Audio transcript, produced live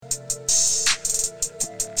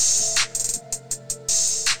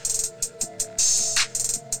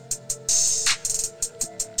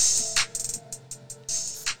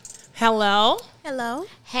Hello. Hello.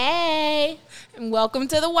 Hey. And welcome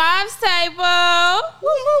to the Wives Table.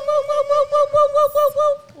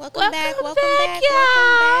 Welcome back, y'all. welcome back.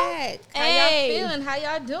 How Hey. y'all feeling? How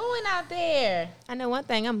y'all doing out there? I know one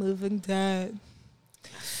thing, I'm moving tired.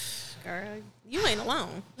 Girl, you ain't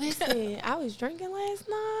alone. Listen, I was drinking last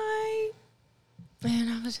night, and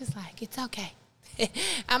I was just like, it's okay.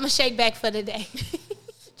 I'm going to shake back for the day.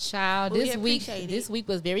 Child, We this appreciate week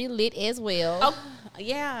was very lit as well. Oh,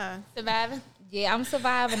 Yeah. surviving. Yeah, I'm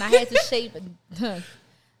surviving. I had to shape. The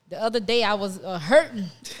other day I was hurting.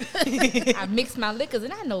 I mixed my liquors,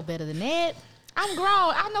 and I know better than that. I'm grown.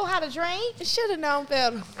 I know how to drink. Should have known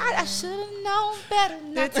better. I should have known better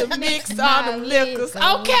not To mix all them liquors. liquor.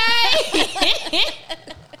 Okay.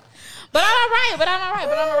 But I'm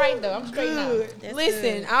all right though. I'm straight now. Good. That's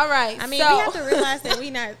Listen, good. all right. I mean, so, we have to realize that we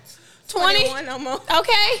not 20? 21 no more.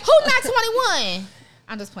 Okay. Who not 21?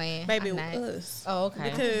 I'm just playing. Baby, I'm not. us. Oh, okay.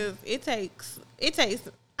 Because it takes,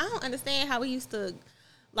 I don't understand how we used to,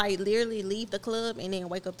 like, literally leave the club and then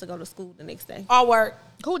wake up to go to school the next day. All work.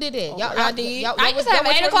 Who did it? I did. y'all I used was- to have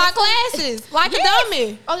y'all was 8 o'clock working- classes like Yes. a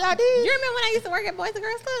dummy. Oh, y'all You did? remember when I used to work at Boys and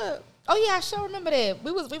Girls Club? Oh yeah, I sure remember that.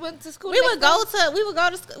 We went to school. We the would next go day.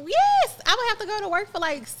 to school. Yes, I would have to go to work for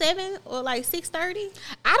like 7 or like 6:30.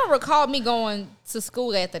 I don't recall me going to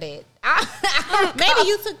school after that. I Maybe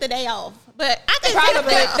you took the day off, but I can take the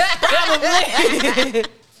day off.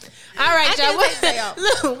 All right, I y'all. can take that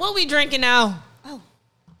What, look, what we drinking now? Oh,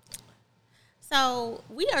 so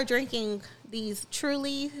we are drinking these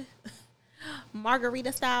Truly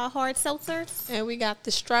margarita style hard seltzers. And we got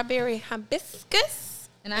the strawberry hibiscus.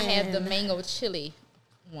 and I have the And- mango chili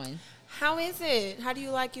one. How is it? How do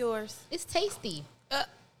you like yours? It's tasty.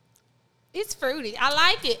 It's fruity. I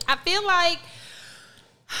like it. I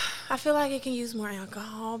feel like it can use more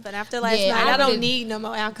alcohol, but after last Yeah, night, I I don't did- need no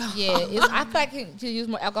more alcohol. Yeah, I feel like it could use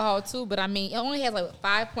more alcohol too, but I mean, it only has like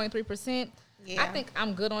 5.3%. Yeah. I think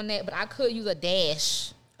I'm good on that, but I could use a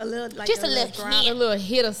dash, A little, like Just a little drop. hint. a little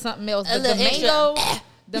hit or something else. A But the little extra. mango,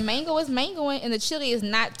 the mango is mangoing, and the chili is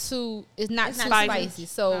not too. It's not It's too not spicy,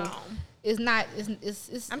 so No. it's not. It's I'm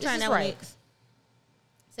it's trying just that one right. next.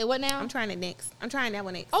 Say what now? I'm trying it next. I'm trying that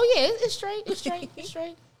one next. Oh yeah, it's straight. It's straight. It's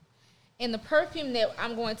straight. And the perfume that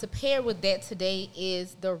I'm going to pair with that today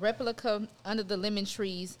is the Replica Under the Lemon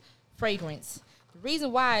Trees fragrance. The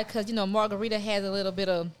reason why, because you know, margarita has a little bit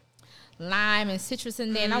of lime and citrus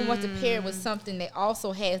in there, and I want to pair it with something that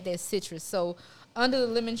also has that citrus. So Under the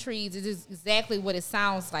Lemon Trees is exactly what it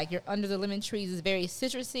sounds like. Your Under the Lemon Trees is very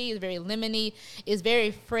citrusy, it's very lemony, it's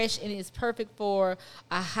very fresh, and it's perfect for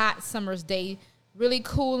a hot summer's day. Really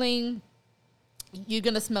cooling. You're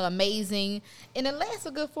going to smell amazing. And it lasts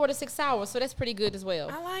a good 4 to 6 hours, so that's pretty good as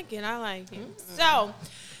well. I like it. I like it. So,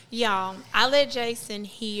 y'all, I let Jason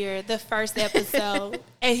hear the first episode,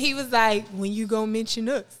 and he was like, when you gonna mention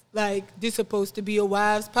us? Like, this supposed to be a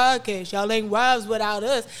wives podcast. Y'all ain't wives without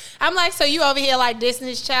us. I'm like, so you over here like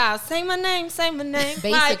Destiny's Child. Say my name, say my name.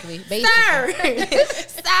 Basically, Like,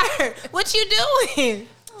 sir, what you doing?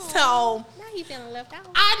 So, Now he feeling left out.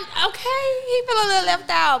 he feel a little left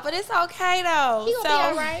out, but it's okay though. He gonna be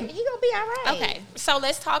all right. He gonna be all right. Okay, so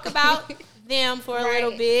let's talk about them for a little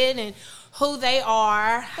Right. bit and who they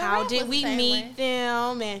are. How rap did was we the same meet way.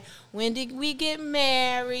 them? And when did we get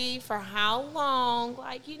married? For how long?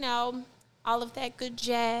 Like, you know, all of that good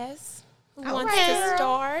jazz. Who All wants right, to girl.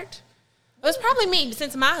 start? It was probably me,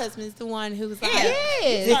 since my husband's the one who's like,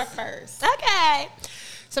 Yes. Start first. okay.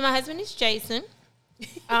 So my husband is Jason.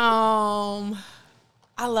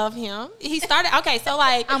 I love him. He started, okay, so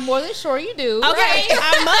like, I'm more than sure you do. okay,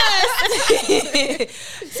 I must.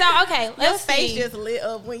 So, okay, Your let's face see. just lit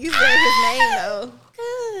up when you said his name, though.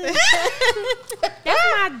 Good. That's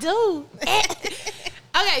my dude.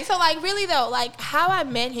 Okay, so like really though, like how I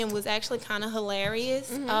met him was actually kind of hilarious.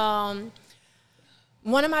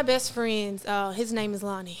 One of my best friends, his name is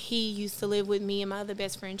Lonnie. He used to live with me and my other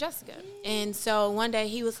best friend Jessica. And so one day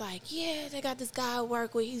he was like, "Yeah, they got this guy I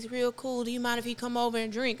work with. He's real cool. Do you mind if he come over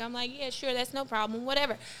and drink?" I'm like, "Yeah, sure. That's no problem.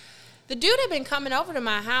 Whatever." The dude had been coming over to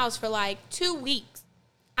my house for like 2 weeks.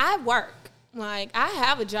 I work. Like, I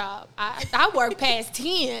have a job. I work past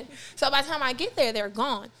 10. So by the time I get there, they're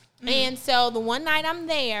gone. And so the one night I'm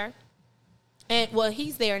there, and well,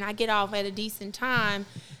 he's there, and I get off at a decent time.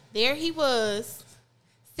 There he was,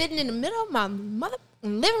 sitting in the middle of my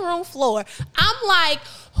living room floor. I'm like,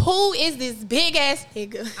 who is this big ass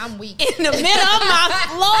nigga I'm weak. in the middle of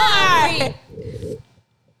my floor?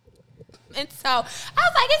 And so I was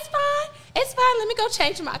like, it's fine. It's fine. Let me go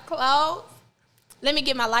change my clothes. Let me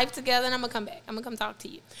get my life together, and I'm going to come back. I'm going to come talk to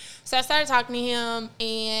you. So I started talking to him,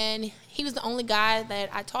 and he was the only guy that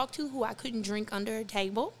I talked to who I couldn't drink under a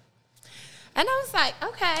table. And I was like,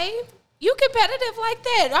 okay, you competitive like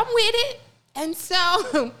that. I'm with it. And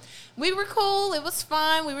so we were cool. It was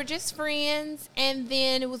fun. We were just friends. And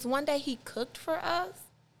then it was one day he cooked for us.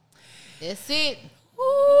 That's it.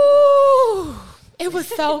 Ooh, it was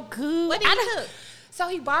so good. What did he cook? So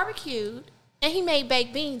he barbecued and he made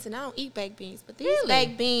baked beans. And I don't eat baked beans, but these Really?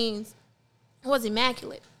 baked beans was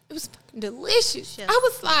immaculate. It was fucking delicious. Chef. I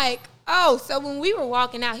was like, oh, so when we were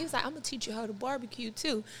walking out, he was like, I'm gonna teach you how to barbecue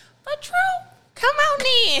too. But True, come on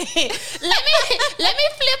in. let me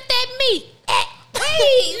flip that meat.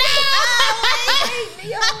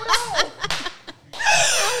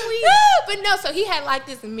 Wait, but no, so he had like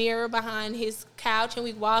this mirror behind his couch, and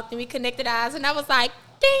we walked and we connected eyes, and I was like,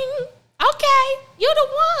 ding, okay, you're the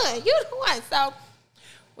one. So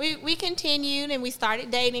we continued and we started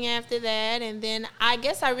dating after that, and then I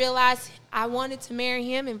guess I realized I wanted to marry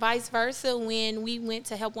him and vice versa when we went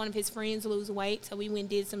to help one of his friends lose weight. So we went and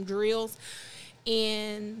did some drills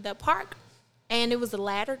in the park, and it was a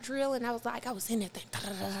ladder drill, and I was in that thing,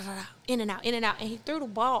 in and out, and he threw the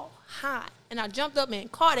ball high, and I jumped up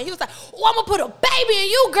and caught it. He was like, oh, I'm going to put a baby in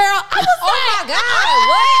you, girl. I was Oh, like, my God.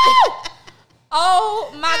 What?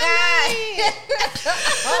 Oh, my God.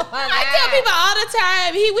 Oh, my God. I tell people all the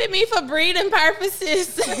time, he with me for breeding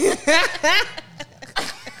purposes.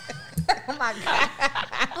 Oh, my God.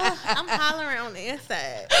 I'm hollering on the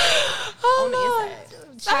inside. Oh, On the Lord. inside.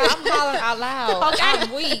 Child, I'm hollering out loud.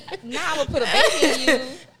 I'm weak. Now I'm going to put a baby in you.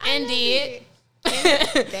 And did.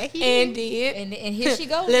 That he And did. did. And here she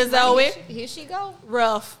goes. Lizzo Here she go.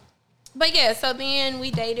 Rough. But yeah, so then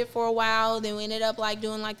we dated for a while. Then we ended up like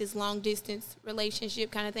doing like this long distance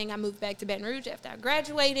relationship kind of thing. I moved back to Baton Rouge after I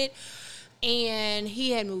graduated. And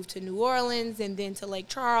he had moved to New Orleans and then to Lake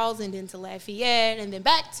Charles and then to Lafayette and then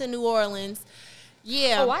back to New Orleans.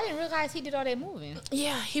 Yeah. Oh, I didn't realize he did all that moving.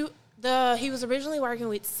 Yeah, he was originally working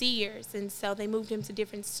with Sears, and so they moved him to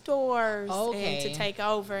different stores and to take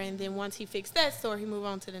over. And then once he fixed that store, he moved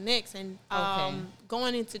on to the next. And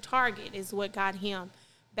going into Target is what got him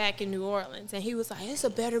back in New Orleans. And he was like, it's a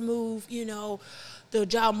better move, the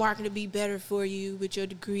job market will be better for you with your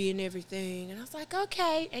degree and everything. And I was like,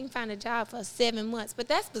 okay, I can find a job for 7 months. But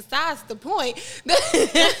that's besides the point.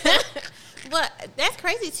 But that's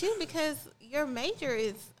crazy too, because your major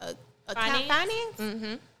is Finance? finance.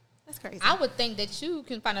 Mm-hmm. That's crazy. I would think that you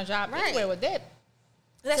can find a job Right. anywhere with that.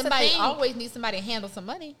 That's Somebody the thing. always needs somebody to handle some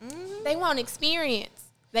money. They want experience.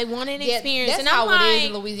 They want an Yeah, experience. That's and how I'm it is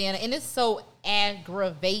in like, Louisiana, and it's so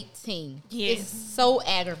aggravating. Yes. It's so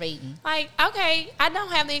aggravating. like, okay, I don't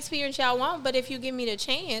have the experience y'all want, but if you give me the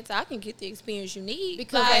chance, I can get the experience you need.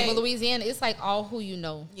 Because like with Louisiana, it's like all who you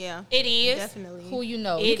know. yeah, it is. definitely. Who you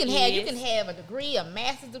know. It You can is. have a degree, a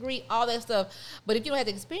master's degree, all that stuff. But if you don't have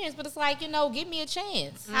the experience, but it's like, give me a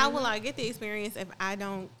chance. How will I get the experience if I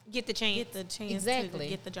don't Get the chance. get the chance Exactly. to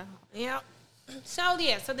get the job? Yeah. So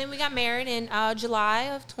then we got married in July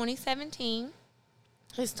of 2017.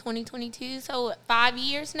 It's 2022, so 5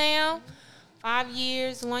 years now. 5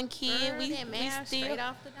 years, 1 kid. We math still. straight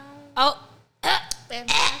off the dome. Oh. That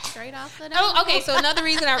math straight off the dome. Oh, okay. So another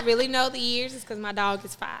reason I really know the years is because my dog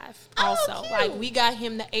is 5. Also, cute. like we got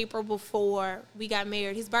him the April before we got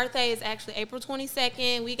married. His birthday is actually April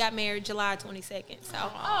 22nd. We got married July 22nd. So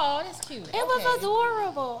Oh, that's cute. it was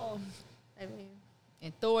adorable.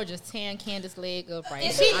 And Thor just tearing Candace's leg up right now.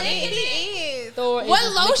 It is. Thor is What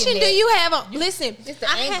just lotion licking do that. you have on? Listen, It's the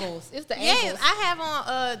I have- ankles. It's the Yes, ankles. I have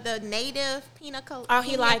on the native pina Oh,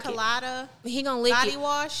 he like it. colada he gonna lick body it.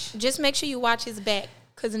 wash. Just make sure you watch his back,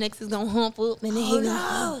 cause the next is gonna hump up and then he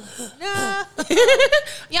gonna. No.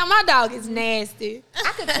 Yeah, my dog is nasty.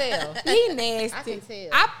 I could tell. He nasty. I can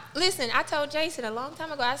tell. I told Jason a long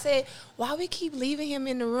time ago. I said, why we keep leaving him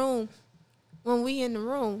in the room when we in the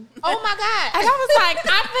room? Oh my God. And I was like,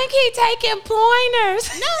 I think he taking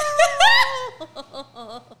pointers.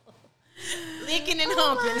 Licking and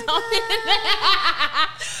humping.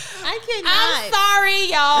 I cannot. I'm sorry,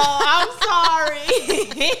 y'all. I'm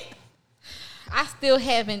sorry. I still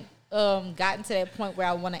haven't gotten to that point where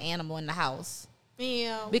I want an animal in the house.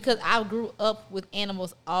 Yeah. Because I grew up with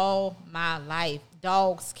animals all my life.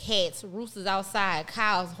 Dogs, cats, roosters outside,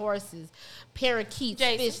 cows, horses, parakeets,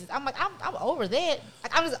 Jason. fishes. I'm like, I'm over that.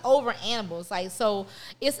 Like, I'm just over animals. Like, so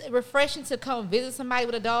it's refreshing to come visit somebody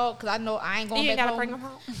with a dog because I know I ain't going You back gotta home. bring him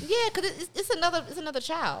home. Yeah, because it's another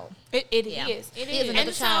child. It Yeah. is. It is another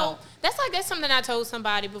and child. So that's something I told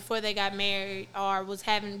somebody before they got married or was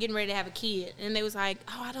getting ready to have a kid. And they was like,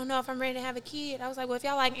 oh, I don't know if I'm ready to have a kid. I was like, well, if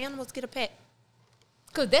y'all like animals, get a pet.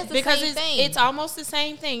 Because that's the because same thing. it's almost the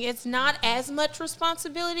same thing. It's not as much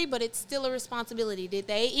responsibility, but it's still a responsibility. Did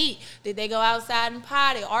they eat? Did they go outside and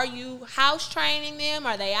potty? Are you house training them?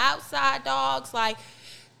 Are they outside dogs? Like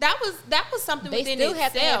that was something they within still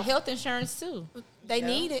itself. have to have health insurance too. They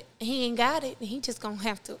need it. He ain't got it. He just gonna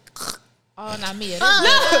have to. Oh, not Mia. He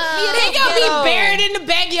gonna be buried in the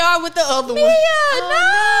backyard with the other one.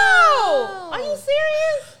 No. Are you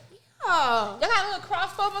serious? Yeah. Y'all got a little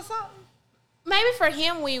crossbow or something? Maybe for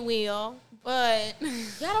him we will, but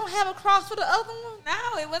Y'all don't have a cross for the other one?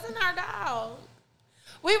 no, it wasn't our dog.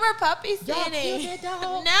 We were puppy sitting. Y'all killed that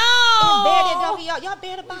dog? No. And bury that dog. Y'all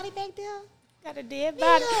bury the body back there? Got a dead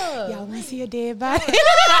body. Yeah. Y'all want to see a dead body?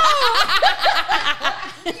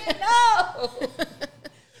 No.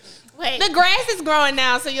 Wait. The grass is growing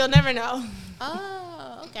now, so you'll never know.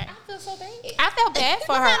 Oh, okay. I feel so bad. I felt bad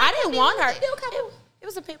for her. I didn't want her. It It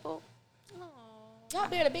was a pit bull. Y'all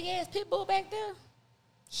buried a big ass pit bull back there?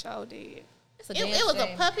 Sure did. It's a It damn was a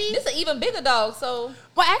shame. puppy? This an even bigger dog, so.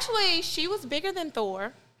 Well, actually, she was bigger than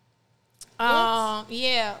Thor.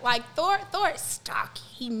 Yeah, like Thor is stocky.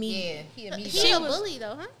 He mean. Yeah, he a meat He dog. a bully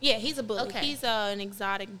though, huh? Yeah, he's a bully. Okay. He's an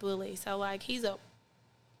exotic bully. So like he's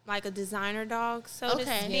like a designer dog, so to Okay.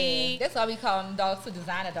 Yeah, speak. that's why we call them dogs too,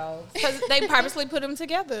 designer dogs. Because they purposely put them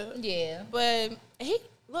together. Yeah. But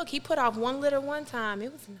he put off one litter one time.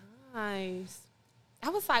 It was nice. I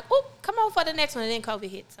was like, oh, come on for the next one. And then COVID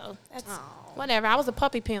hit. So that's whatever. I was a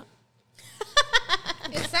puppy pimp.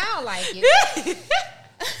 It sound like it.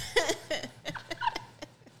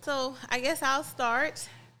 So I guess I'll start.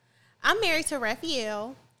 I'm married to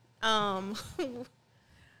Raphael. When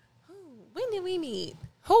did we meet?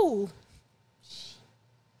 Who?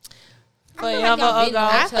 I feel like Forever y'all been ago.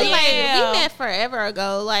 on I each feel other. like Yeah. we met forever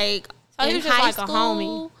ago. Like So he in was just high like a homie.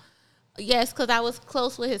 school. Yes, because I was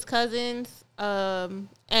close with his cousins.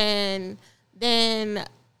 And then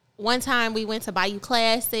one time we went to Bayou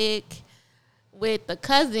Classic with the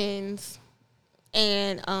cousins,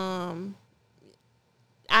 and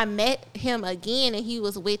I met him again, and he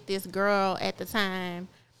was with this girl at the time,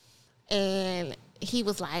 and he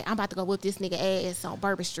was like, "I'm about to go whip this nigga ass on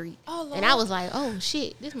Bourbon Street," Oh, Lord. and I was like, "Oh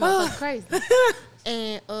shit, this motherfucker crazy,"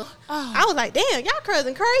 and I was like, "Damn, y'all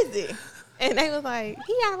cousin crazy," and they was like,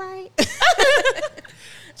 "He all right,"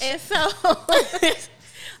 and so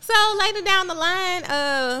later down the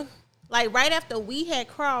line, like right after we had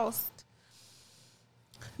crossed.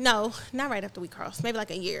 No, not right after we crossed. Maybe like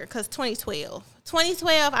a year, because 2012.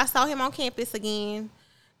 2012, I saw him on campus again,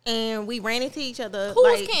 and we ran into each other.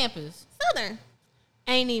 Who's like, campus? Southern.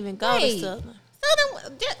 Ain't even go Wait. to Southern. Southern.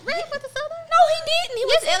 Ray went to Southern? No, he didn't. He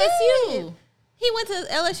Yes, went to he LSU. did. He went to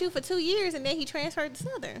LSU for 2 years, and then he transferred to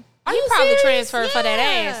Southern. Are you you probably serious? transferred for that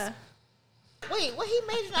ass? Wait, what he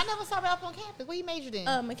majored in? I never saw Ralph on campus. What he majored in?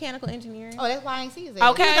 Mechanical engineering. Oh, that's why I ain't see his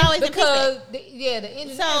ass. Okay. He was always in Because, Pittsburgh. the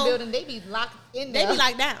engineering So- building, they be locked in They there. be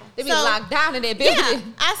locked down. They be So- locked down in that building. Yeah,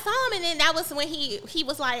 I saw him, and then that was when he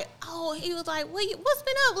was like, he was like, what's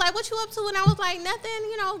been up? Like, what you up to? And I was like, nothing,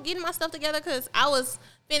 getting my stuff together, because I was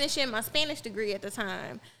finishing my Spanish degree at the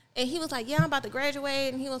time. And he was like, yeah, I'm about to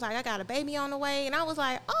graduate. And he was like, I got a baby on the way. And I was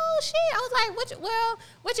like, oh shit. I was like,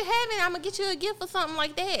 what you having? I'm gonna get you a gift or something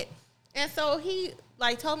like that. And so he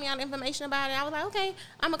like told me all the information about it. I was like, okay,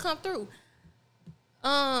 I'm gonna come through.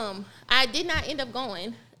 I did not end up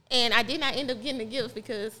going. And I did not end up getting the gift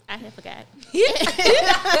because I had forgot.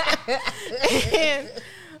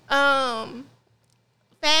 And,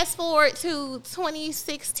 fast forward to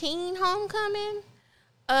 2016 homecoming,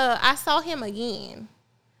 I saw him again.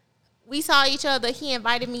 We saw each other. He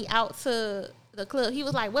invited me out to the club. He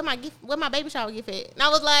was like, "Where my baby shower gift at?" And I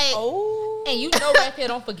was like, Oh, And you know Raphael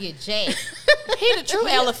don't forget Jack. he the true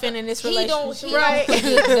elephant in this He relationship. don't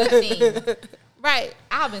forget nothing. "Right."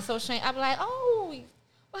 I've been so ashamed. I've been like, oh,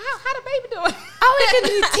 well, how the baby doing? Oh, it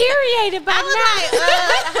can deteriorated by I was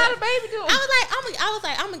like, How the baby doing?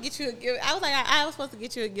 I'm gonna get you a gift. I was like, I was supposed to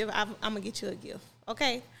get you a gift. I'm gonna get you a gift,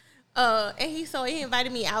 okay? And he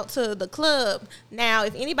invited me out to the club. Now,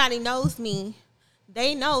 if anybody knows me,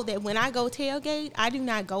 they know that when I go tailgate, I do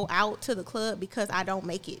not go out to the club because I don't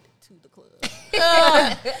make it to the club.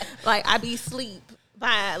 Like I be asleep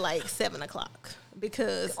by like 7:00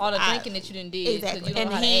 because All the drinking that you didn't do. Exactly. You don't know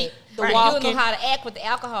And how he- to act. the Right. You don't know walking- how to act with the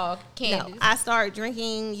alcohol No, candies. I start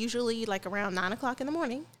drinking usually like around 9:00 in the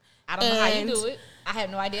morning. I don't know how you and do it. I have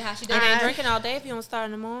no idea how she does And it. ain't drinking all day if you don't start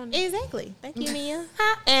in the morning. Exactly. Thank you, Mia.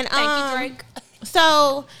 And Thank you, Drake.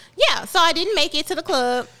 So yeah, so I didn't make it to the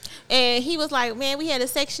club, and he was like, "Man, we had a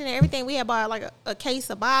section and everything. We had bought like a case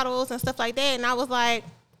of bottles and stuff like that." And I was like,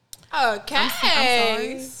 Okay. I'm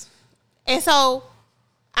sorry. And so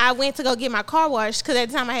I went to go get my car washed because at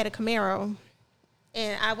the time I had a Camaro,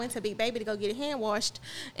 and I went to Big Baby to go get a hand washed,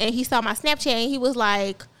 and he saw my Snapchat, and he was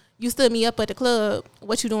like, "You stood me up at the club.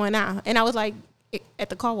 What you doing now?" And I was like, "At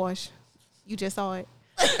the car wash. You just saw it."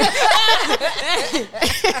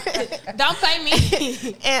 Don't pay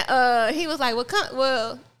me. And he was like,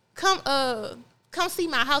 come see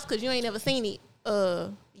my house because you ain't never seen it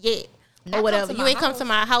yet or whatever. You ain't come to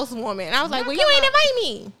my housewarming." And I was like, "Well, you ain't invite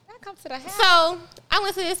me." I come to the house. So I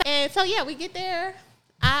went to this, and so yeah, we get there.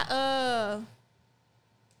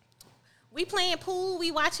 We playing pool, we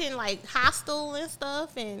watching like Hostel and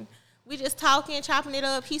stuff, and we just talking, chopping it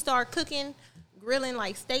up. He started cooking, grilling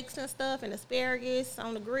like steaks and stuff and asparagus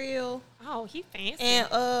on the grill. Oh, he fancy.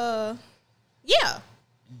 And yeah.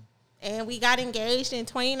 And we got engaged in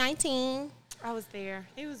 2019. I was there.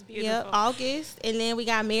 It was beautiful. Yep, August. And then we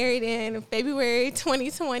got married in February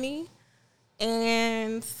 2020.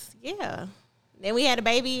 And yeah. Then we had a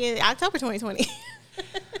baby in October 2020.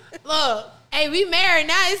 Look, hey, we married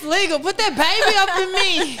now. It's legal. Put that baby up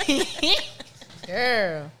in me.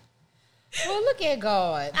 Girl. Well, look at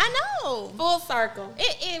God. I know. Full circle.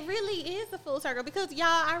 It really is a full circle because, y'all,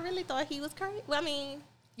 I really thought he was crazy. Well, I mean,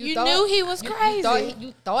 You knew he was crazy.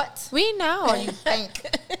 You thought? We know. Or you think?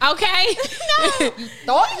 Okay. no. You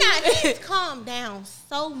thought? He's calmed down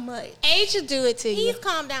so much. Age should do it to you. He's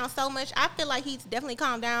calmed down so much. I feel like he's definitely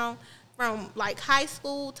calmed down from like high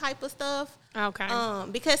school type of stuff. Okay.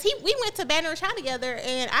 Because we went to Baton Rouge High together,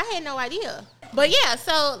 and I had no idea. But yeah,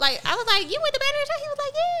 so like I was like, "You went to Baton Rouge High?" He was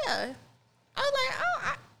like, "Yeah." I was like, "Oh,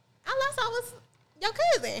 I thought I was your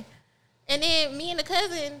cousin." And then me and the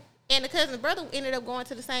cousin's brother ended up going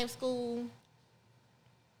to the same school.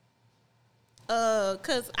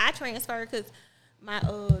 Cause I transferred because my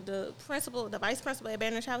the vice principal at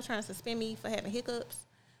Baton Rouge High was trying to suspend me for having hiccups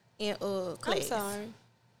in class. I'm sorry.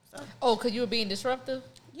 So, Oh, because you were being disruptive?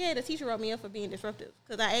 yeah, the teacher wrote me up for being disruptive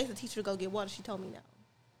because I asked the teacher to go get water. She told me no.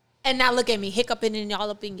 And now look at me hiccuping and all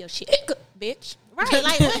up in your shit. Bitch. Right,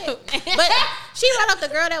 like what? But she wrote up the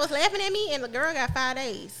girl that was laughing at me, and the girl got 5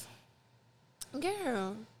 days.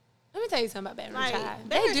 Girl, let me tell you something about Baton Rouge Like, High. Baton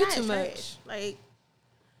They Rouge do High too is much. trash. Like,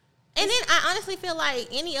 and then I honestly feel like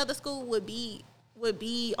any other school would be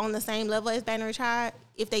on the same level as Baton Rouge High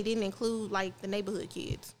if they didn't include like the neighborhood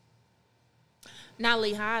kids. Not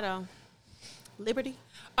Lehigh though. Liberty.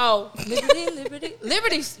 Oh,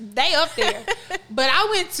 Liberty, they up there. But I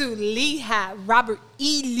went to Lehigh, Robert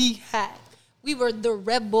E. Lehigh. We were the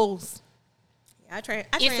rebels. Yeah, I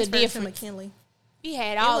transferred to difference. McKinley. We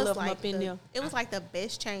had It all was of them like up in there. It was like the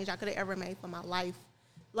best change I could have ever made for my life.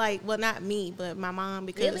 Like, well, not me, but my mom,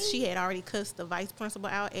 because Really? she had already cussed the vice principal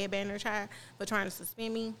out at Baton Rouge High for trying to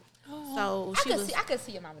suspend me. So I could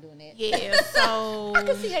see your mama doing that. yeah. So I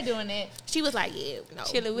could see her doing that. she was like, "Yeah, no,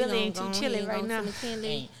 Chilly we Willy gonna ain't too go chilly ahead and right go to now."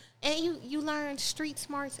 McKinley." And you learn street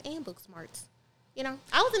smarts and book smarts. You know,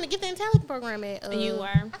 I was in the gifted and talent program at You were.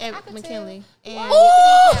 I at could McKinley. tell. And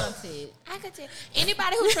Wow, talented. I could tell.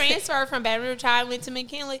 Anybody who transferred from Baton Rouge High and went to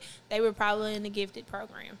McKinley, they were probably in the gifted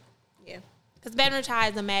program. yeah, Because Baton Rouge High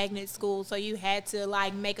is a magnet school, so you had to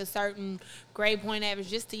like make a certain grade point average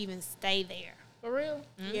just to even stay there. For real?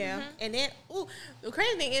 yeah. And then, the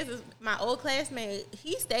crazy thing is my old classmate,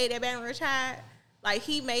 he stayed at Baton Rouge High. Like,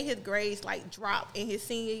 he made his grades like drop in his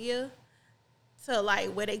senior year to like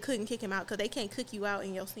where they couldn't kick him out because they can't kick you out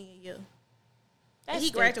in your senior year. And he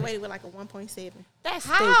graduated with like a 1.7. That's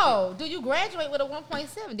How do you graduate with a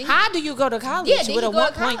 1.7? How do you go to college Yeah, did with he a go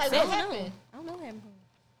to college? 1.7? What happened? I don't know what happened.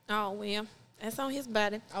 Oh, well, that's on his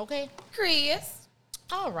body. Okay. Chris.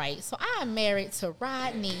 All right. So I am married to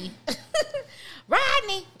Rodney.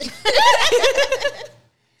 Rodney.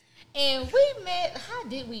 And we met. How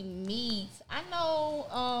did we meet? I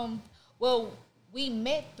know. Well, we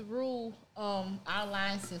met through our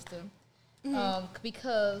line sister,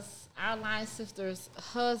 because our line sister's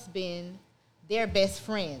husband, they're best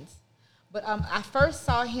friends. But I first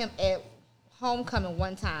saw him at homecoming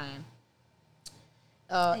one time.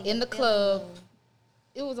 In the club.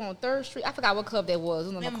 It was on 3rd Street. I forgot what club that was.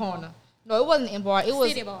 It was on the corner. No, it wasn't in bar. It was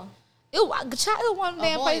City Ball. It was one of them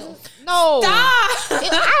damn Boyle. places. No. Stop.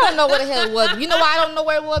 I don't know what the hell it was. You know why I don't know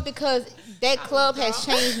where it was? Because that club has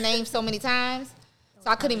changed names so many times. So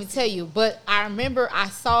I couldn't even tell you. But I remember I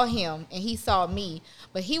saw him and he saw me.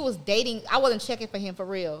 But he was dating. I wasn't checking for him for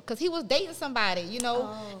real. Because he was dating somebody, you know.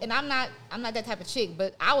 Oh. And I'm not that type of chick.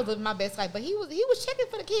 But I was living my best life. But he was checking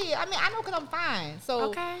for the kid. I mean, I know because I'm fine. So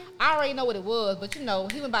Okay. I already know what it was. But, you know,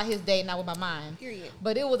 he went by his day and I went by mine. Period.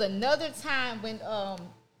 But it was another time when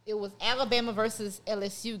it was Alabama versus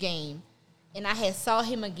LSU game. And I had saw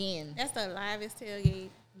him again. That's the livest tailgate.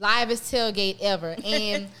 Livest tailgate ever.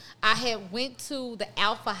 And I had went to the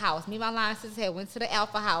Alpha House. Me and my line sister had went to the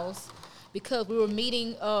Alpha House because we were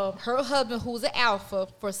meeting her husband, who's an Alpha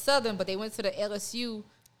for Southern, but they went to the LSU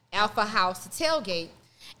Alpha house to tailgate,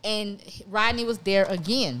 and Rodney was there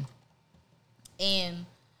again. And,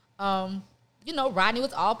 you know, Rodney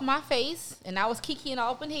was all up in my face, and I was kikiing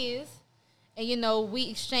all up in his. And, you know, we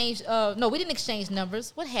exchanged, no, we didn't exchange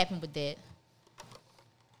numbers. What happened with that?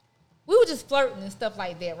 We were just flirting and stuff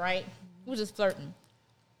like that, right? We were just flirting.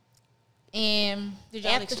 And did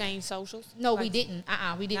y'all exchange socials? No, like, we didn't.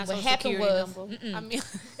 We didn't. Not What social happened was, I mean,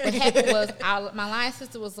 what happened was, my line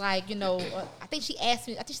sister was like, you know, I think she asked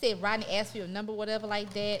me. I think she said Rodney asked for your number, whatever,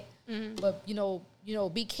 like that. But you know,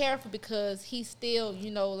 be careful because he's still,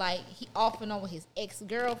 you know, like he off and on with his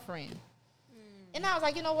ex-girlfriend. And I was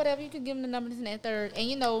like, you know, whatever, you can give him the number, this and that, third. And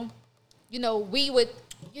you know, we would,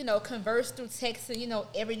 you know, converse through texting, you know,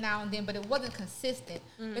 every now and then, but it wasn't consistent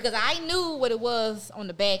because I knew what it was on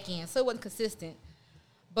the back end, so it wasn't consistent.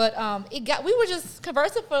 But we were just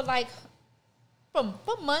conversing for like for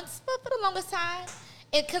months, but for the longest time.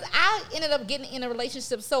 And because I ended up getting in a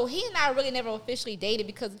relationship, so he and I really never officially dated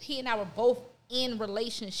because he and I were both in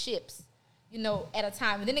relationships, you know, at a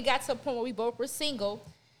time. And then it got to a point where we both were single,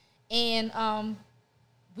 and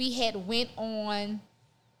we had went on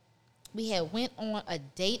a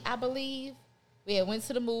date, I believe. We had went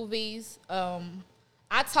to the movies.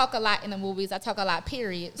 I talk a lot in the movies. I talk a lot,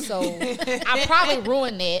 period. So I probably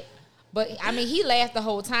ruined that. But, I mean, he laughed the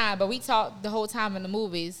whole time, but we talked the whole time in the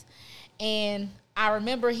movies. And I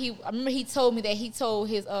remember he told me that he told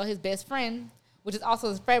his best friend, which is also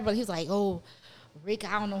his friend brother. He was like, "Oh, Rick,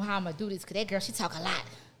 I don't know how I'm going to do this because that girl, she talk a lot.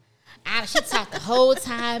 She talked the whole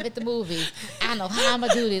time at the movies. I know how I'm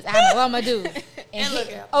going to do this. I know what I'm going to do." And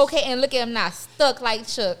look at him now, stuck like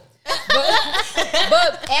Chuck.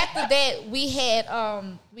 But after that, we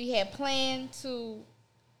had planned to,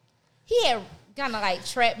 he had kind of like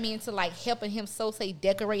trapped me into like helping him say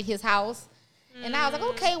decorate his house. And I was like,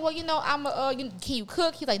 okay, well, you know, can you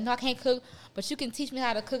cook? He's like, no, I can't cook, but you can teach me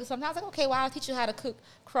how to cook something. I was like, okay, well, I'll teach you how to cook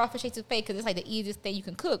crawfish etouffee because it's like the easiest thing you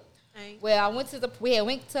can cook. Right. Well, we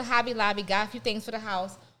went to Hobby Lobby, got a few things for the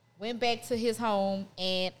house, went back to his home,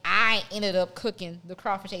 and I ended up cooking the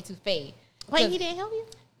crawfish etouffee. Wait, he didn't help you?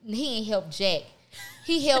 He ain't help Jack.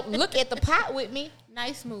 He helped look at the pot with me.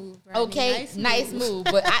 Nice move, Rodney. Okay, nice move.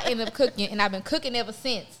 But I ended up cooking, and I've been cooking ever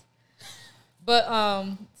since. But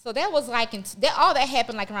so that was like all that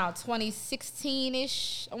happened like around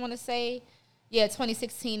 2016-ish, I want to say. Yeah,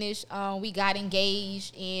 2016-ish. We got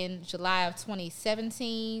engaged in July of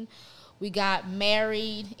 2017. We got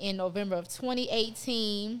married in November of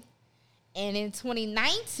 2018. And in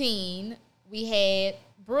 2019, we had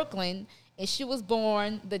Brooklyn, and she was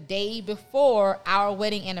born the day before our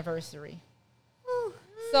wedding anniversary.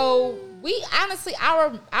 So we honestly,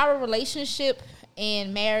 our relationship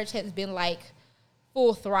and marriage has been like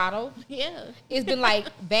full throttle. Yeah. It's been like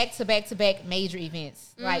back to back to back major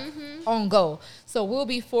events, like on go. So we'll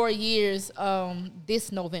be 4 years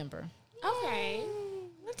this November. Okay.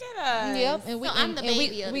 Look at us. Yep. And I'm the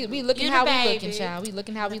baby. We looking You how the we baby. looking, child. We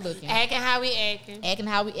looking how we looking. Acting how we acting. Acting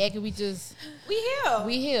how we acting. We here.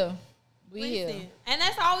 here. We Listen, here. and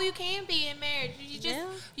that's all you can be in marriage. You just Yeah.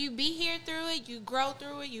 you be here through it, you grow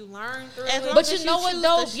through it, you learn through As it. long But as you know you what choose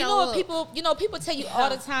though? to You know show what up. people tell you all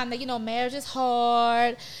the time that, you know, marriage is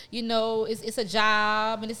hard, you know, it's a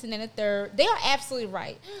job and this and then a third. They are absolutely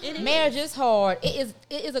right. Marriage is hard. It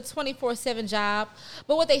is a 24/7 job.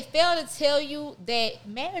 But what they fail to tell you that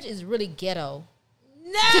marriage is really ghetto.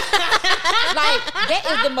 Like, that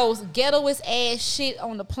is the most ghettoest ass shit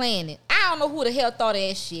on the planet. I don't know who the hell thought of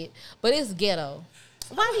that shit, but it's ghetto.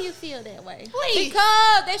 Why do you feel that way? Please.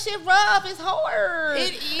 Because that shit rough is hard.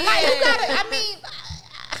 It is. Like, you gotta, I mean,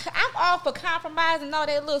 I'm all for compromise and all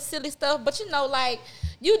that little silly stuff, but you know, like,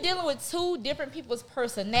 you dealing with two different people's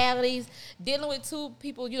personalities, dealing with two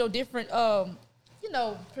people, you know, different, you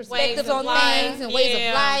know, perspectives of on life. things and ways of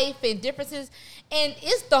Yeah. life and differences. And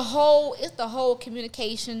it's the whole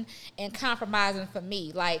communication and compromising for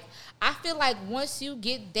me. Like, I feel like once you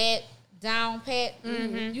get that down pat,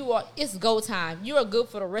 it's go time. You are good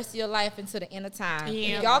for the rest of your life until the end of time.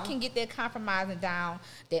 Yeah. If y'all can get that compromising down,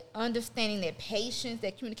 that understanding, that patience,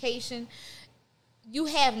 that communication, you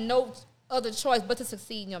have no other choice but to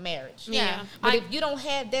succeed in your marriage. Yeah. But if you don't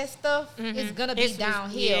have that stuff, it's gonna be It's-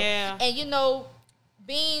 downhill. yeah. And you know,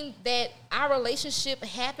 being that our relationship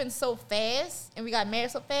happened so fast and we got married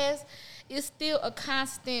so fast, it's still a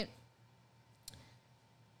constant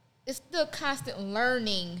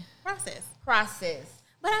learning process.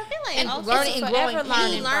 But I feel like And also learning and growing forever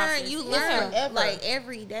learning you process. you It's learn forever. like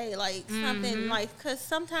every day, like something like, because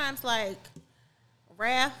sometimes like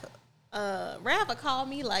Raph would call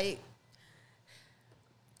me like,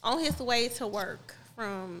 on his way to work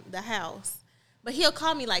from the house, but he'll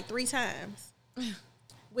call me like 3 times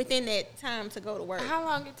within that time to go to work. How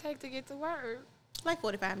long it take to get to work? Like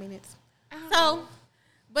 45 minutes. Oh. So,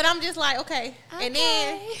 but I'm just like, okay. And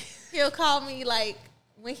then he'll call me like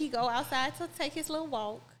when he go outside to take his little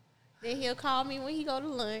walk. Then he'll call me when he go to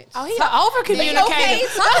lunch. Oh, he over communicating. Okay,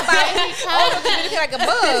 talk about it. Over communicate like a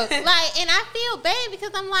bug. Like, and I feel bad because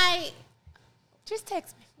I'm like, Just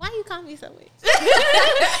text me. why you call me so much?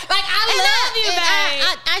 Like,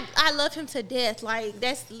 I love him to death. Like,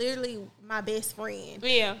 that's literally my best friend.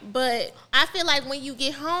 Yeah. But I feel like when you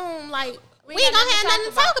get home, like, we We ain't got gonna have nothing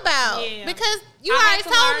to talk about. Yeah. Because you I had already to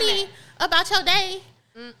told learn me about your day.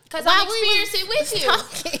 Because while I'm we was experiencing with you.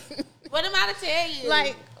 talking. What am I to tell you?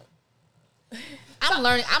 Like, I'm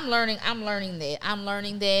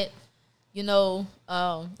learning that, you know,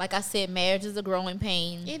 like I said, marriage is a growing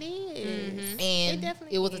pain. it is. And It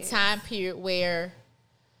definitely was a is. time period where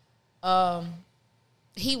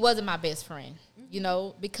he wasn't my best friend, you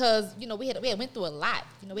know, because, you know, we had went through a lot.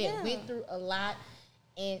 You know, we had went through a lot.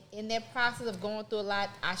 And in that process of going through a lot,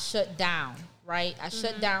 I shut down, right? I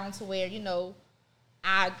shut down to where, you know,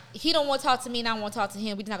 he don't want to talk to me and I don't want to talk to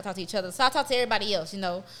him. We just not going to talk to each other. So I talk to everybody else, you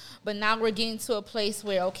know. But now we're getting to a place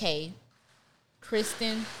where, okay,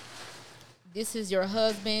 Kristen, this is your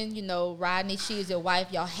husband, you know, Rodney, she is your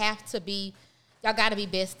wife. Y'all got to be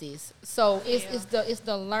besties. So it's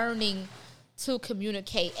the learning to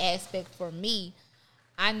communicate aspect for me.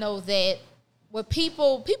 I know that when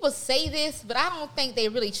people say this, but I don't think they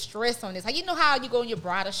really stress on this. Like, you know how you go in your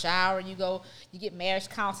bridal shower and you get marriage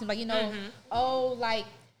counseling, like, you know, like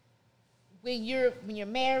when you're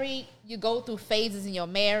married, you go through phases in your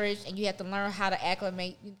marriage and you have to learn how to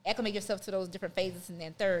acclimate yourself to those different phases. And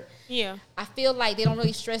then third, I feel like they don't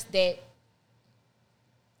really stress that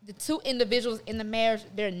the two individuals in the marriage,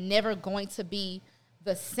 they're never going to be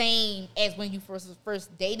the same as when you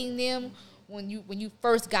first dating them. When you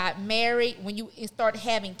first got married, when you start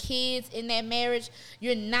having kids in that marriage,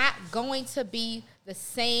 you're not going to be the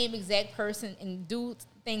same exact person and do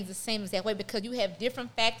things the same exact way because you have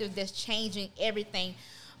different factors that's changing everything.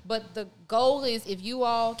 But the goal is if you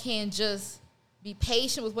all can just be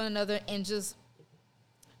patient with one another and just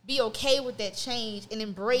be okay with that change and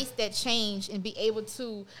embrace that change and be able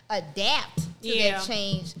to adapt to that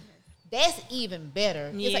change, that's even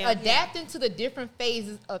better. It's like adapting to the different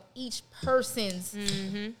phases of each person's,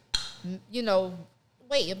 you know,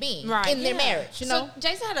 way of being in their marriage. You know, so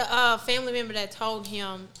Jason had a family member that told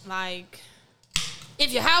him, like,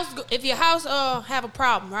 if your house have a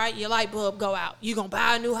problem, right? Your light bulb go out. You gonna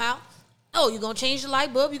buy a new house? Oh, you gonna change the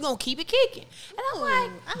light bulb? You gonna keep it kicking? And I'm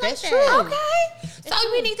like, that's that. true. okay. So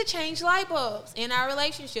we need to change light bulbs in our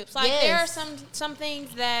relationships. Like there are some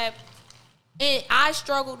things that I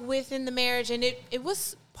struggled with in the marriage, and it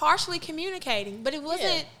was partially communicating, but it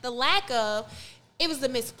wasn't the lack of, it was the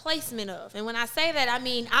misplacement of. And when I say that, I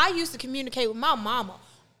mean, I used to communicate with my mama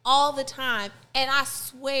all the time, and I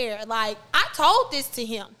swear, like, I told this to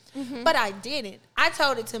him, but I didn't. I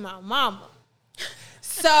told it to my mama.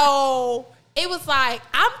 So it was like,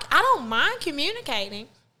 I don't mind communicating.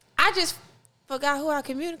 I just forgot who I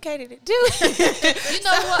communicated it to.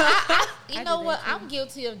 You know what? I'm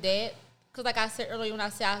guilty of that. Because like I said earlier, when I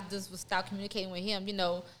said I just would stop communicating with him, you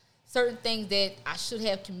know, certain things that I should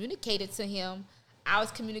have communicated to him, I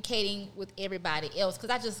was communicating with everybody else because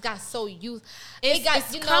I just got so used.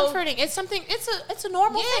 It's comforting. It's something. It's a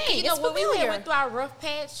normal thing. You know, it's when we familiar. went through our rough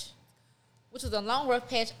patch, which was a long rough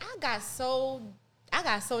patch, I got so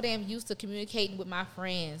damn used to communicating with my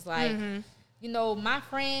friends. Like, you know, my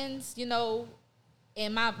friends, you know,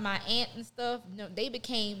 and my aunt and stuff, you know, they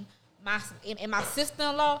became and my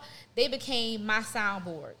sister-in-law, they became my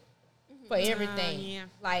soundboard for everything.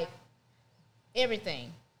 Like,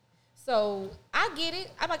 everything. So, I get it.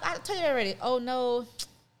 I'm like, I told you already. Oh, no.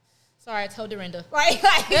 Sorry, I told Dorinda. Like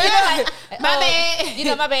you know, like my bad. You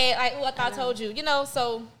know, my bad. Like, I thought I told you. You know,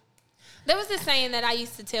 so. There was this saying that I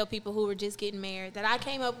used to tell people who were just getting married that I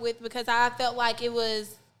came up with because I felt like it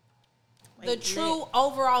was the true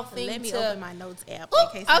overall thing. Let me to open my notes app in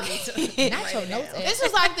case I need to. Not your notes app. This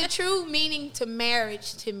was like the true meaning to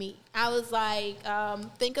marriage to me. I was like,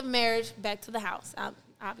 think of marriage, back to the house,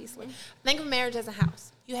 obviously. Think of marriage as a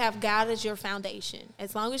house. You have God as your foundation.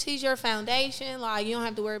 As long as he's your foundation, like, you don't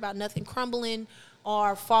have to worry about nothing crumbling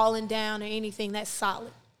or falling down or anything. That's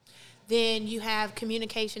solid. Then you have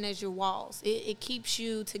communication as your walls. It keeps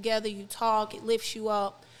you together. You talk. It lifts you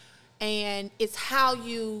up. And it's how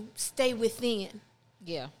you stay within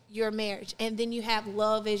your marriage. And then you have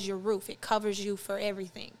love as your roof. It covers you for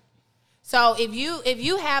everything. So if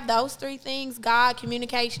you have those three things, God,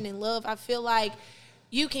 communication, and love, I feel like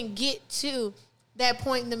you can get to that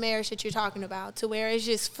point in the marriage that you're talking about, to where it's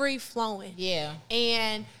just free flowing. Yeah.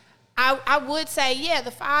 And I would say, yeah,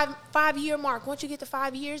 the 5-year mark, once you get to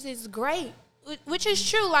 5 years, is great, which is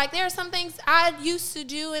true. Like, there are some things I used to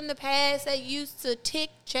do in the past that used to tick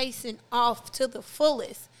Jason off to the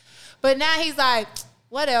fullest. But now he's like,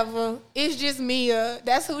 whatever, it's just Mia.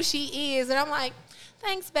 That's who she is. And I'm like,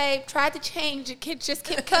 thanks, babe. Tried to change. It just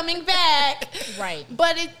kept coming back. Right.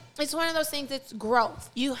 But it's one of those things, it's growth.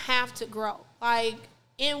 You have to grow. Like,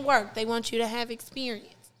 in work, they want you to have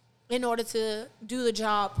experience in order to do the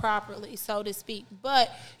job properly, so to speak. But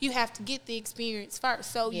you have to get the experience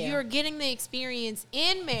first. So you're getting the experience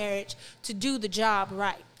in marriage to do the job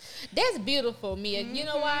right. That's beautiful, Mia. You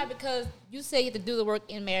know why? Because you say you have to do the work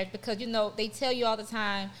in marriage, because, you know, they tell you all the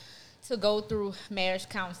time to go through marriage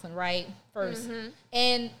counseling, right, first.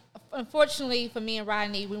 And unfortunately for me and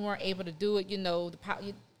Rodney, we weren't able to do it. You know,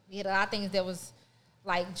 we had a lot of things that was,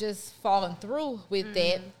 like, just falling through with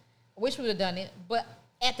that. I wish we would have done it. But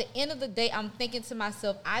at the end of the day, I'm thinking to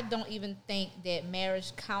myself, I don't even think that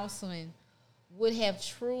marriage counseling would have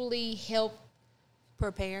truly helped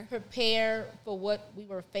prepare for what we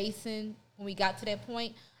were facing when we got to that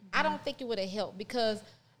point. I don't think it would have helped, because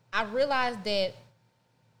I realized that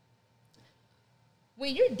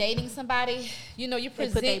when you're dating somebody, you know, you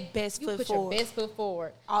put your best foot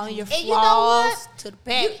forward. All your and flaws, you know what? to the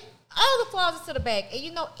back. All the flaws to the back. And,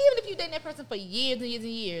 you know, even if you dating that person for years and years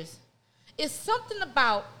and years, it's something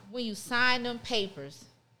about when you sign them papers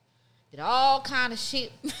that all kind of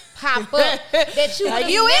shit pop up that you like,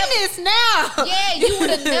 you in this now. Yeah, you would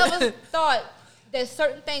have never thought that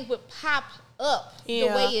certain things would pop up the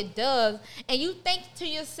way it does. And you think to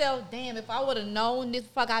yourself, damn, if I would have known this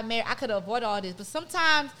before I got married, I could have avoided all this. But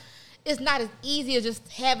sometimes it's not as easy as just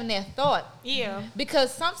having that thought. Yeah.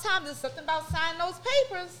 Because sometimes there's something about signing those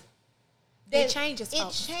papers that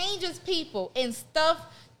it changes people. And stuff,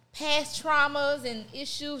 past traumas and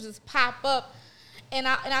issues just pop up. And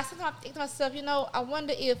I sometimes think to myself, you know, I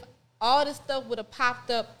wonder if all this stuff would have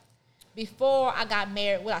popped up before I got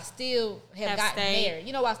married, would I still have gotten married?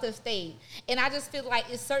 You know, I still stayed. And I just feel like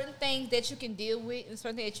it's certain things that you can deal with and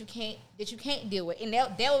certain things that you can't deal with. And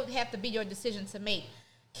that would have to be your decision to make.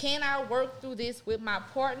 Can I work through this with my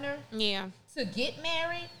partner to get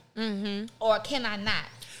married? Or can I not?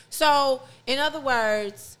 So, in other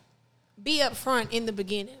words, be upfront in the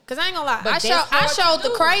beginning. Because I ain't gonna lie, I showed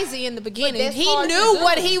the crazy in the beginning. He knew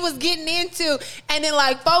what he was getting into. And then,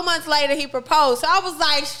 like, 4 months later, he proposed. So I was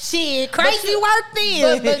like, shit, crazy work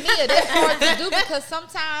then. But Mia, that's hard to do, because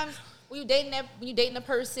sometimes when you dating a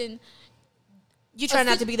person, you try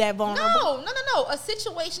not to be that vulnerable. No. A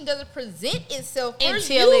situation doesn't present itself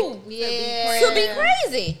until to be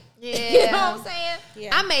crazy. Yeah. You know what I'm saying?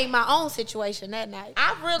 Yeah. I made my own situation that night.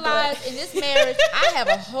 I realized in this marriage, I have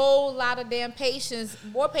a whole lot of damn patience,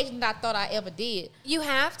 more patience than I thought I ever did. You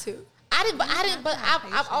have to.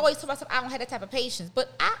 I've always told myself I don't have that type of patience.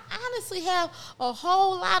 But I honestly have a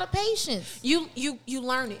whole lot of patience. You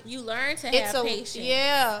learn it. You learn to have patience.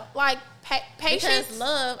 Yeah. Like, patience. Because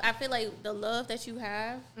love, I feel like the love that you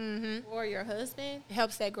have for your husband, it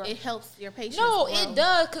helps that growth. It helps your patience No, grow. it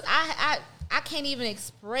does. Because I can't even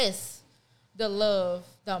express the love,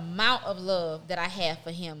 the amount of love that I have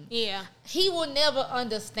for him. Yeah. He will never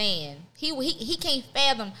understand. He can't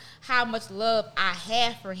fathom how much love I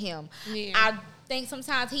have for him. Yeah. I think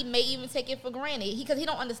sometimes he may even take it for granted, because he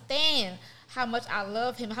don't understand how much I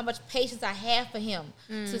love him, how much patience I have for him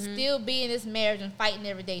to still be in this marriage and fighting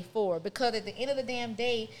every day for. Because at the end of the damn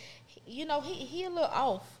day, you know, he a little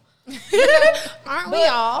off. You know? Aren't we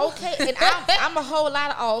all? Okay, and I'm a whole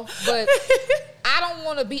lot off, but I don't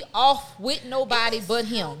want to be off with nobody but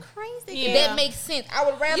him. Crazy. If that makes sense. I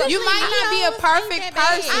would rather. You might not be a perfect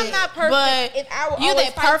person. I'm not perfect, but you're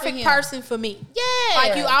that perfect person for me. Yeah.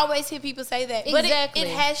 Like, you always hear people say that. Exactly. But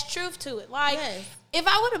it has truth to it. Like, if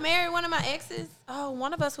I would have married one of my exes,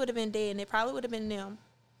 one of us would have been dead, and it probably would have been them.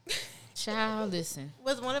 Child, listen.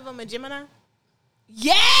 Was one of them a Gemini?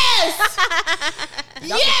 Yes!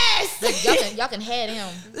 Yes! Y'all can have him.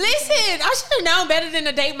 Listen, I should have known better than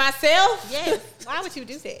to date myself. Yes. Why would you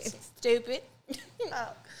do that? Stupid.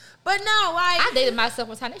 But no, like, I dated myself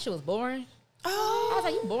one time. That shit was boring. Oh. I was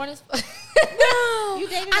like, you boring as fuck. No. You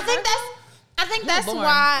dated I think that's boring.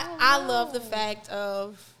 why I love the fact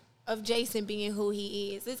of Jason being who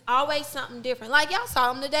he is. It's always something different. Like, y'all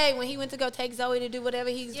saw him today when he went to go take Zoe to do whatever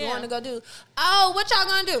he's going to go do. Oh, what y'all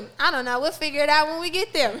gonna do? I don't know. We'll figure it out when we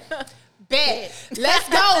get there. Bet. Let's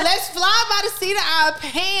go. Let's fly by the seat of our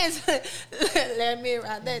pants. Let me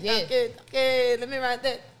ride that. Yeah. Okay. Let me ride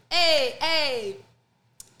that. Hey.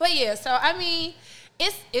 But yeah, so I mean,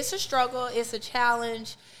 it's a struggle. It's a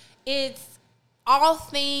challenge. It's all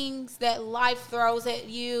things that life throws at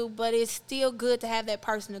you, but it's still good to have that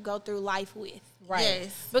person to go through life with. Right.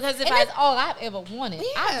 Yes. Because if And that's all I've ever wanted. I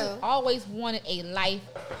Yeah. just always wanted a life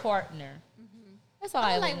partner. That's all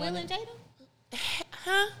I ever Like Will wanted. and Jada?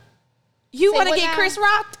 huh? You Say want to what get now? Chris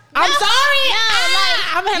Rocked? I'm sorry.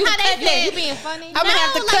 I'm gonna have to how cut they that. You being funny? I'm gonna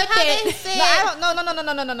have to like cut how that. they said, No, I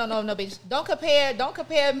don't. No, bitch. Don't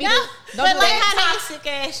compare me. No, to, don't but do like that. how they, Toxic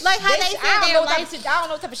ass. like how they I said don't they're know what like, type of shit. I don't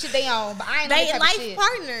know what type of shit they on, but I ain't know they that type life of shit.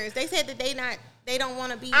 partners. They said that they don't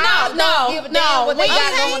want to be. I don't give a damn what they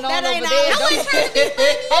got okay, going on that ain't over there. all. I wasn't trying to be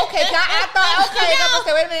funny. Okay, I thought, okay, No. I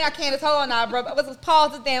said, wait a minute, I can't. Hold on now, bro. Let's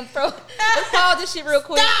pause this damn throat. Let's pause this shit real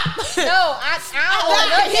quick. Stop. No, I don't want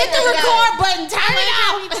nothing Hit the to do with record that. button. Turn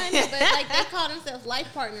it But off. like they call themselves life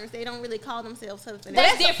partners. They don't really call themselves husband.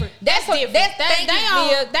 That's and wife. different. That's different. That's They thank you,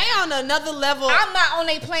 Mia. on they on another level. I'm not on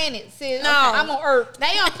their planet, sis. No. Okay, I'm on Earth.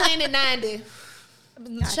 They on planet 90.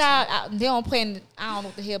 Child, they on planet. I don't know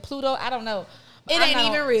what the hell. Pluto. I don't know. But It I'm ain't not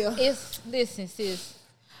even on- real. Listen, sis.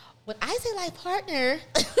 When I say life partner,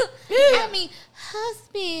 I mean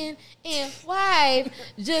husband and wife.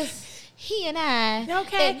 Just he and I.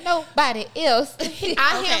 Okay. And nobody else.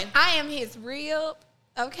 I am his rib.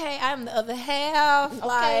 Okay, I'm the other half.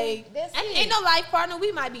 Like, that's it. ain't no life partner.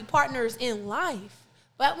 We might be partners in life,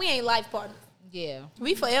 but we ain't life partners. Yeah.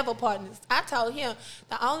 We forever partners. I told him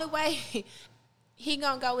the only way he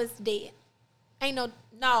gonna go is dead. Ain't no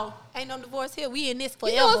divorce here. We in this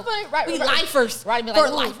forever. You know what's funny? Right, we right, lifers. Right, be for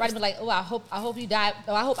like, lifers. right, be like, oh, I hope you die.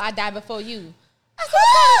 Oh, I hope I die before you. That's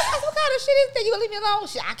what kind of shit is that? You gonna leave me alone?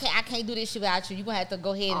 Shit, I can't do this shit without you. You gonna have to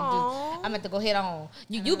go ahead and do. Aw. I'm gonna have to go ahead on.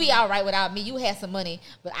 You be all right without me. You had some money,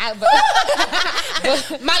 but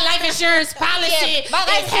My life insurance policy my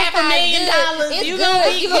life is $500,000. It's You good. gonna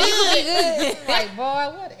be You gonna be good. Like, boy,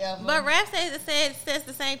 whatever. But Raph says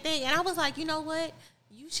the same thing, and I was like, you know what?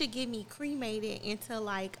 You should get me cremated into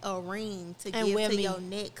like a ring to And give wear to me. your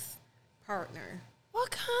next partner.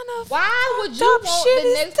 What kind of why would you dumb want shit the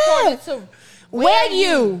is next that? partner to Where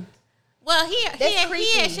you? Well, he had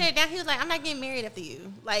creepy. shut it down. He was like, I'm not getting married after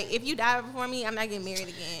you. Like, if you die before me, I'm not getting married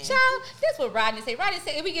again. Child, that's what Rodney said. Rodney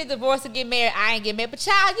said, if we get divorced and get married, I ain't get married. But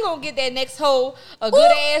child, you gonna get that next hoe a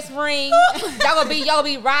good ass ring. y'all gonna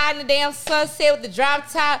be riding the damn sunset with the drop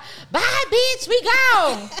top. Bye, bitch, we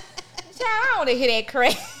gone. Child, I don't wanna hear that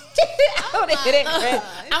crap. I don't wanna hear that crap.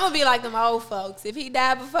 I'm gonna be like them old folks. If he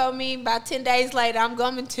died before me, about 10 days later, I'm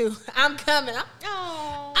coming too. I'm coming.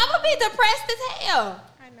 Oh, I'm gonna be depressed as hell.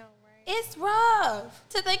 I know, right? It's rough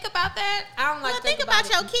to think about that. I don't like. Well, to think about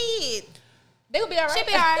your it. kid. They gonna be all right. She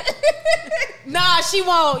be all right. Nah, she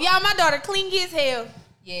won't. Y'all, my daughter clingy as hell.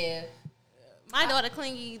 Yeah. My daughter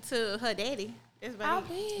clingy to her daddy. That's about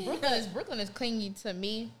it. Brooklyn is clingy to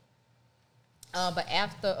me. But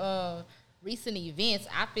after recent events,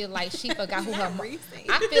 I feel like she forgot who her Not mom. recent.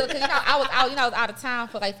 I feel because I was out, I was out of town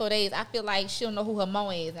for like 4 days. I feel like she don't know who her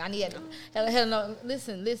mom is. I need hell no.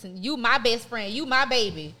 Listen. You my best friend. You my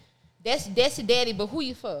baby. That's your daddy. But who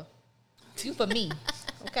you for? You for me.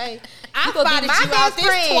 Okay. I You gonna be spotted my you out best this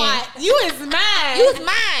friend. twat. You is mine. You was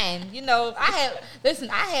mine. You know. I have.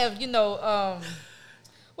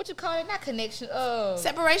 What you call it? Not connection.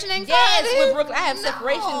 Separation anxiety. Yes, with Brooklyn. I have No.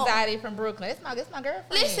 separation anxiety from Brooklyn. That's my girlfriend.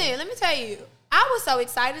 Listen, let me tell you. I was so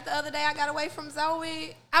excited the other day I got away from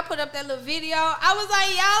Zoe. I put up that little video. I was like,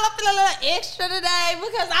 y'all, I feel a little extra today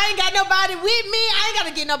because I ain't got nobody with me. I ain't got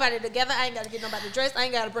to get nobody together. I ain't got to get nobody dressed. I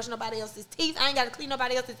ain't got to brush nobody else's teeth. I ain't got to clean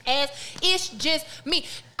nobody else's ass. It's just me.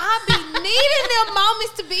 I be needing them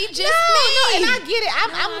moments to be just me. No, and I get it.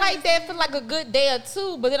 I'm like that for like a good day or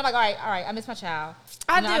two, but then I'm like, all right, I miss my child.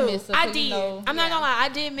 I You know, do. miss her, I 'cause, did. you know, I'm not gonna lie. I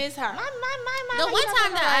did miss her. my The one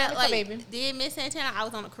time that I miss my like did miss Santana, I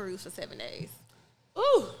was on a cruise for 7 days.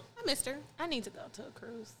 Ooh, I missed her. I need to go to a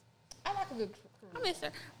cruise. I like a good cruise. I missed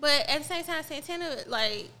her. But at the same time, Santana,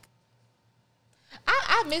 like,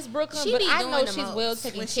 I miss Brooklyn, She but be I doing know the she's most well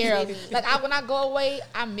taken when she care of. need it. Like when I go away,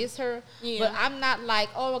 I miss her, Yeah. but I'm not like,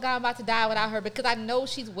 oh my God, I'm about to die without her because I know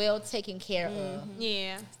she's well taken care of.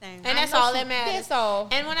 Yeah. same. And that's know all she- that matters. that's all.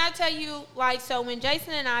 And when I tell you, like, so when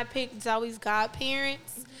Jason and I picked Zoe's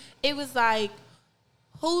godparents, it was like,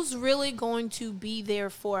 who's really going to be there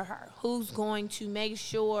for her? Who's going to make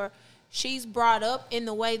sure she's brought up in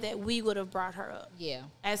the way that we would have brought her up? Yeah.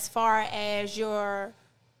 As far as your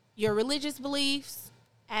religious beliefs,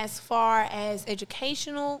 as far as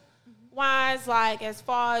educational wise, like as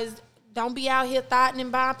far as don't be out here thotting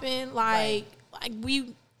and bopping, like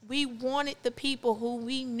we wanted the people who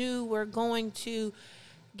we knew were going to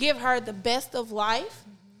give her the best of life,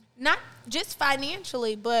 not just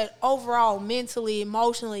financially, but overall, mentally,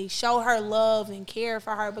 emotionally, show her love and care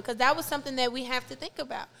for her, because that was something that we have to think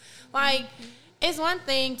about. Like, it's one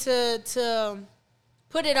thing to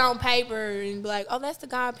put it on paper and be like, oh, that's the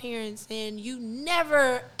godparents, and you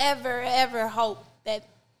never, ever, ever hope that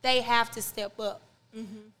they have to step up.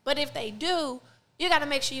 But if they do, you got to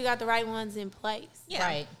make sure you got the right ones in place. Yeah.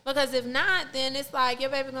 Right. Because if not, then it's like your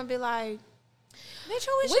baby going to be like, bitch,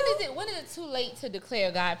 who is you? When is it too late to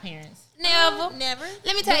declare godparents? Never. Never.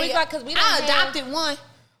 Let me tell you, Because we don't I have- adopted one.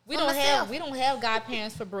 We for don't myself. have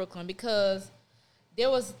godparents for Brooklyn because there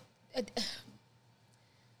was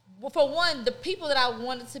well, for one, the people that I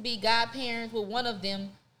wanted to be godparents were one of them.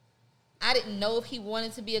 I didn't know if he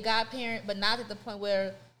wanted to be a godparent, but not at the point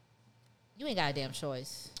where you ain't got a damn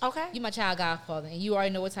choice. Okay. You my child godfather, and you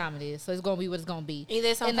already know what time it is, so it's gonna be what it's gonna be. Either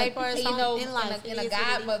it's on And paper or it's on- in life. And It a is what it is.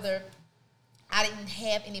 godmother, I didn't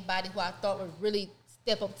have anybody who I thought would really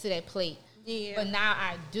step up to that plate. Yeah. But now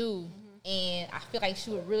I do, and I feel like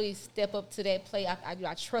she would really step up to that plate.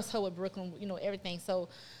 I trust her with Brooklyn, everything. So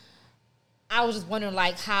I was just wondering,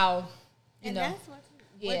 like, how, And that's what.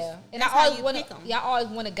 yeah. And that's I how always you wanted, pick 'em. I always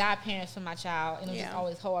wanted godparents for my child, and it was just Yeah.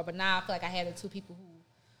 always hard. But now I feel like I had the two people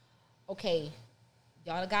who, okay,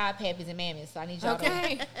 y'all the godpappies and mammies, so I need y'all to.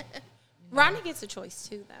 Okay. Ronnie gets a choice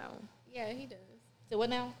too, though. Yeah, he does. So what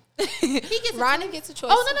now? He gets Ronnie gets a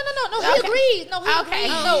choice. Oh, no. He Okay. agreed. No, he Okay.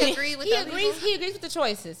 agreed. Oh, No, he agreed with he those agrees. people? He agrees with the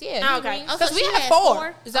choices. Yeah. he Okay. agrees. Oh, Because so we she have has 4.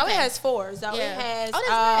 four? Zoe Okay. has 4. Zoe Yeah. has. Oh,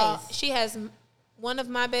 that's nice. She has one of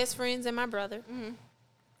my best friends and my brother,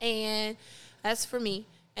 and that's for me.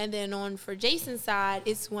 And then for Jason's side,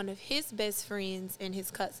 it's one of his best friends and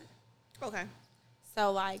his cousin. Okay.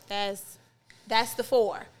 So like that's the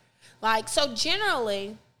 4. Like, so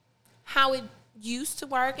generally, how it used to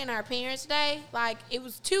work in our parents' day, like it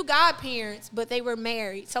was 2 godparents, but they were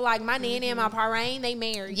married. So like my nanny and my parrain, they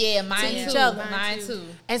married. Yeah, to mine each too. other. Mine too.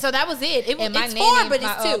 And so that was it. And my It's nanny, 4, but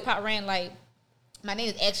it's 2. Pop ran like my nanny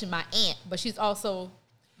is actually my aunt, but she's also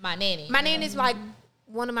my nanny. My nanny's like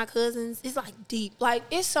one of my cousins. It's like deep. Like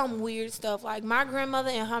it's some weird stuff. Like my grandmother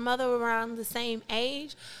and her mother were around the same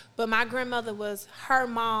age, but my grandmother was her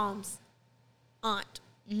mom's aunt.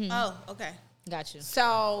 Oh, okay. Got you.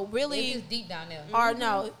 So really, It's deep down there. or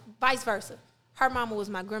no, vice versa. Her mama was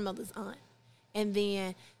my grandmother's aunt, and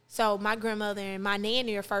then so my grandmother and my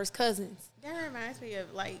nanny are first cousins. That reminds me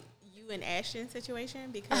of like you and Ashton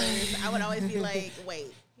situation because I would always be like,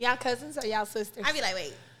 wait. Y'all cousins or y'all sisters? I'd be like,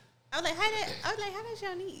 wait. I was like, how does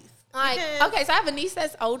your niece? Like, Because okay, so I have a niece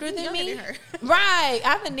that's older than younger me. than her. Right. I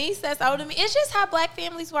have a niece that's older than me. It's just how black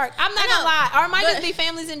families work. I'm not I gonna know, lie. Or it might but- just be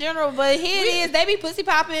families in general, but here it is. They be pussy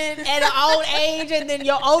popping at an old age, and then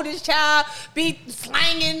your oldest child be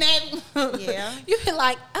slanging that. Yeah. You be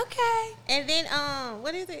like, okay. And then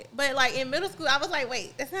what is it? But like in middle school, I was like,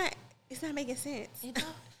 wait, it's not making sense.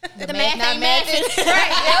 The math not ain't matching.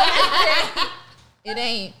 right. It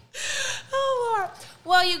ain't. Oh, Lord.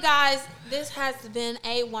 Well, you guys, this has been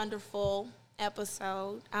a wonderful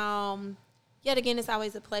episode. Yet again, it's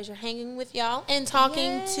always a pleasure hanging with y'all and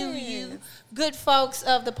talking to you good folks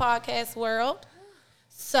of the podcast world.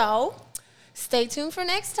 So, stay tuned for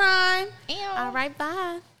next time. All right,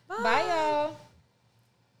 bye. Bye, y'all.